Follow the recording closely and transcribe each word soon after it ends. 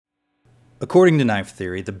According to knife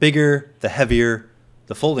theory, the bigger, the heavier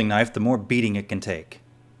the folding knife, the more beating it can take.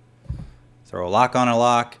 Throw a lock on a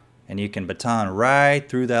lock, and you can baton right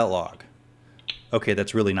through that log. Okay,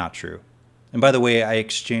 that's really not true. And by the way, I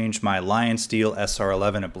exchanged my Lion Steel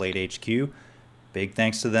SR11 at Blade HQ. Big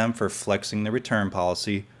thanks to them for flexing the return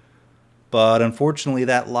policy. But unfortunately,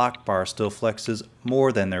 that lock bar still flexes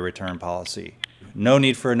more than their return policy. No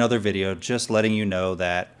need for another video, just letting you know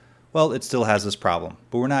that, well, it still has this problem.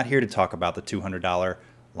 But we're not here to talk about the $200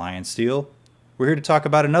 Lion Steel. We're here to talk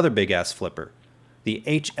about another big-ass flipper, the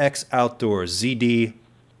Hx Outdoors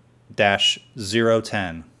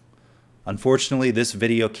ZD010. Unfortunately, this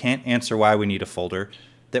video can't answer why we need a folder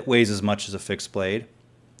that weighs as much as a fixed blade,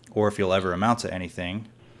 or if you'll ever amount to anything.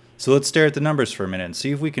 So let's stare at the numbers for a minute and see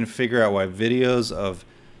if we can figure out why videos of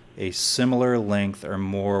a similar length are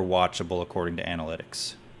more watchable according to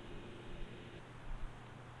analytics.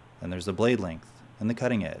 Then there's the blade length and the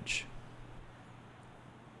cutting edge.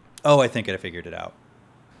 Oh, I think I figured it out.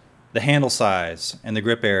 The handle size and the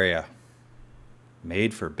grip area.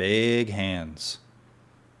 Made for big hands.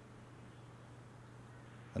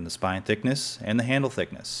 And the spine thickness and the handle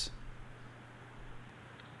thickness.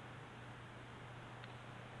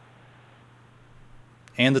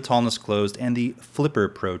 And the tallness closed and the flipper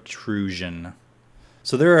protrusion.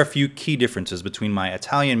 So there are a few key differences between my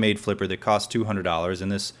Italian-made flipper that cost $200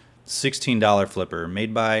 and this $16 flipper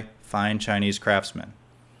made by fine Chinese craftsmen.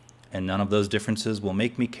 And none of those differences will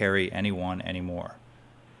make me carry any one anymore.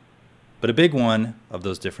 But a big one of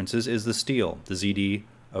those differences is the steel. The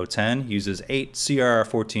ZD010 uses 8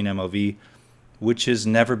 CRR14 MOV, which has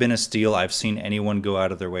never been a steel I've seen anyone go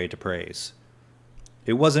out of their way to praise.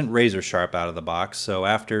 It wasn't razor sharp out of the box, so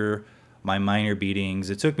after my minor beatings,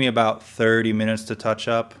 it took me about 30 minutes to touch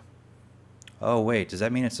up. Oh wait, does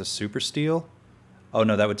that mean it's a super steel? Oh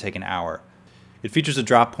no, that would take an hour. It features a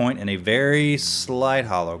drop point and a very slight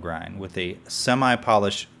hollow grind with a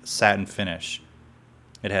semi-polished satin finish.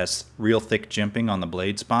 It has real thick jimping on the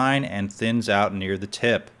blade spine and thins out near the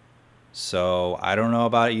tip. So I don't know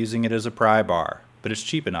about using it as a pry bar, but it's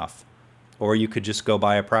cheap enough. Or you could just go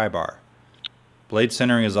buy a pry bar. Blade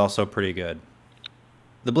centering is also pretty good.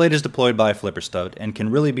 The blade is deployed by a flipper stud and can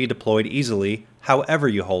really be deployed easily however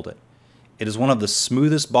you hold it. It is one of the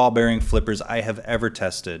smoothest ball bearing flippers I have ever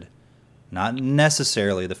tested. Not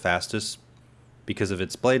necessarily the fastest because of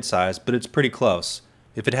its blade size, but it's pretty close.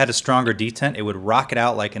 If it had a stronger detent, it would rock it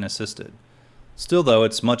out like an assisted. Still though,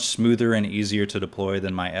 it's much smoother and easier to deploy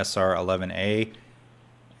than my SR11A,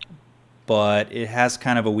 but it has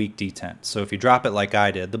kind of a weak detent, so if you drop it like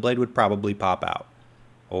I did, the blade would probably pop out.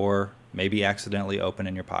 Or maybe accidentally open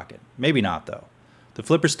in your pocket. Maybe not though. The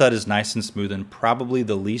flipper stud is nice and smooth and probably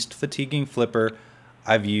the least fatiguing flipper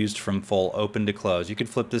I've used from full open to close. You could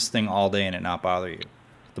flip this thing all day and it not bother you.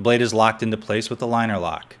 The blade is locked into place with a liner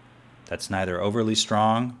lock. That's neither overly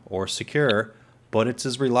strong or secure, but it's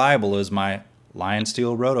as reliable as my Lion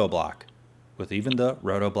Steel roto block, with even the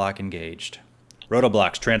roto block engaged. Roto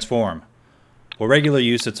blocks transform. For regular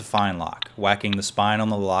use, it's a fine lock. Whacking the spine on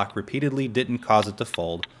the lock repeatedly didn't cause it to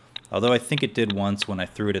fold, although I think it did once when I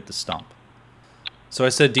threw it at the stump. So I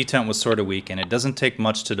said detent was sort of weak, and it doesn't take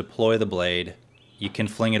much to deploy the blade. You can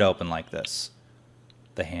fling it open like this.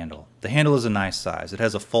 The handle. The handle is a nice size. It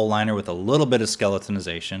has a full liner with a little bit of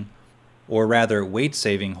skeletonization, or rather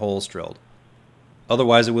weight-saving holes drilled.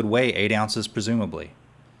 Otherwise it would weigh 8 ounces presumably.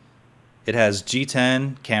 It has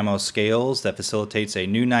G10 camo scales that facilitates a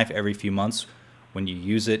new knife every few months when you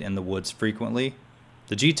use it in the woods frequently.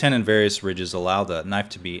 The G10 and various ridges allow the knife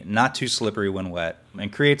to be not too slippery when wet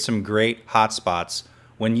and create some great hot spots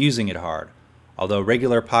when using it hard. Although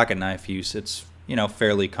regular pocket knife use, it's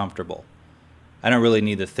fairly comfortable. I don't really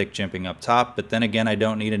need the thick jimping up top, but then again I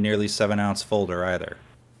don't need a nearly 7-ounce folder either.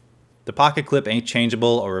 The pocket clip ain't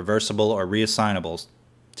changeable or reversible or reassignable.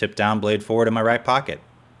 Tip down blade forward in my right pocket.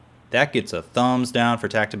 That gets a thumbs down for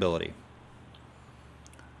tactability.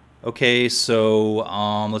 Okay, so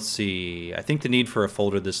let's see. I think the need for a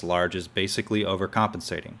folder this large is basically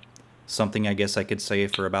overcompensating. Something I guess I could say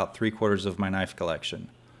for about 3/4 of my knife collection.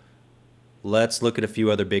 Let's look at a few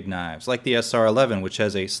other big knives, like the SR11, which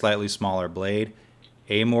has a slightly smaller blade,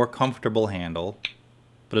 a more comfortable handle,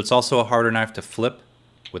 but it's also a harder knife to flip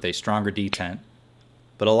with a stronger detent,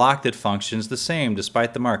 but a lock that functions the same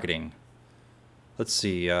despite the marketing. Let's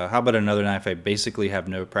see, how about another knife I basically have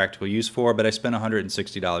no practical use for, but I spent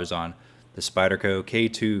 $160 on, the Spyderco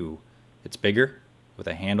K2. It's bigger, with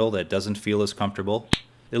a handle that doesn't feel as comfortable.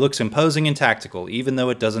 It looks imposing and tactical, even though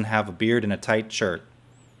it doesn't have a beard and a tight shirt.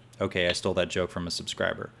 Okay, I stole that joke from a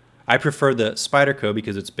subscriber. I prefer the Spyderco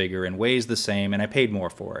because it's bigger and weighs the same, and I paid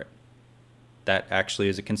more for it. that actually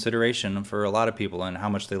is a consideration for a lot of people and how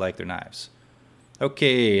much they like their knives.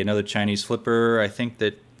 Okay, another Chinese flipper I think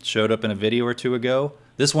that showed up in a video or two ago.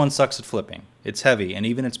 This one sucks at flipping. It's heavy and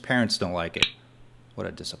even its parents don't like it. What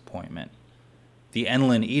a disappointment. The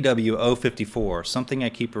Enlan EW054, something I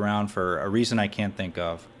keep around for a reason I can't think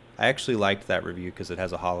of. I actually liked that review because it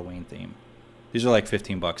has a Halloween theme. These are like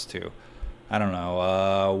 15 bucks too. I don't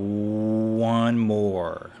know, one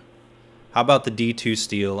more. How about the D2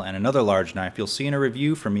 steel and another large knife you'll see in a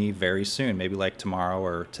review from me very soon, maybe like tomorrow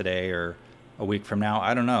or today or a week from now,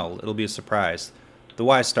 I don't know, it'll be a surprise. The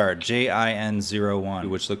Y-Start JIN01,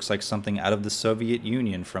 which looks like something out of the Soviet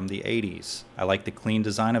Union from the 80s. I like the clean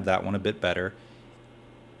design of that one a bit better,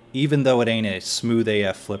 even though it ain't a smooth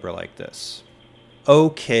AF flipper like this.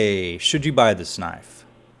 Okay, should you buy this knife?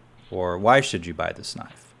 Or why should you buy this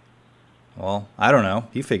knife? Well, I don't know,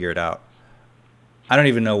 you figure it out. I don't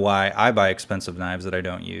even know why I buy expensive knives that I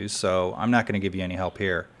don't use, so I'm not going to give you any help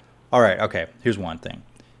here. Alright, okay, here's one thing.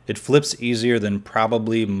 It flips easier than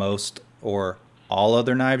probably most or all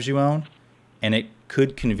other knives you own, and it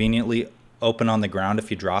could conveniently open on the ground if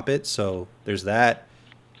you drop it, so there's that.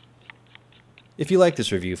 If you like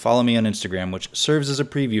this review, follow me on Instagram, which serves as a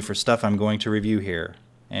preview for stuff I'm going to review here,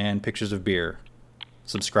 and pictures of beer.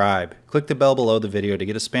 Subscribe. Click the bell below the video to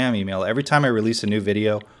get a spam email every time I release a new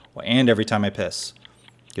video and every time I piss.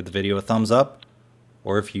 Give the video a thumbs up,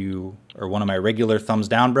 or if you are one of my regular thumbs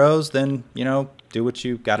down bros, then, you know, do what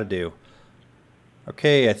you gotta do.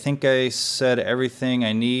 Okay, I think I said everything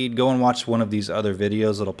I need. Go and watch one of these other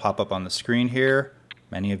videos that'll pop up on the screen here.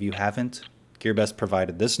 Many of you haven't. GearBest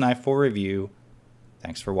provided this knife for review.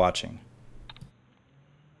 Thanks for watching.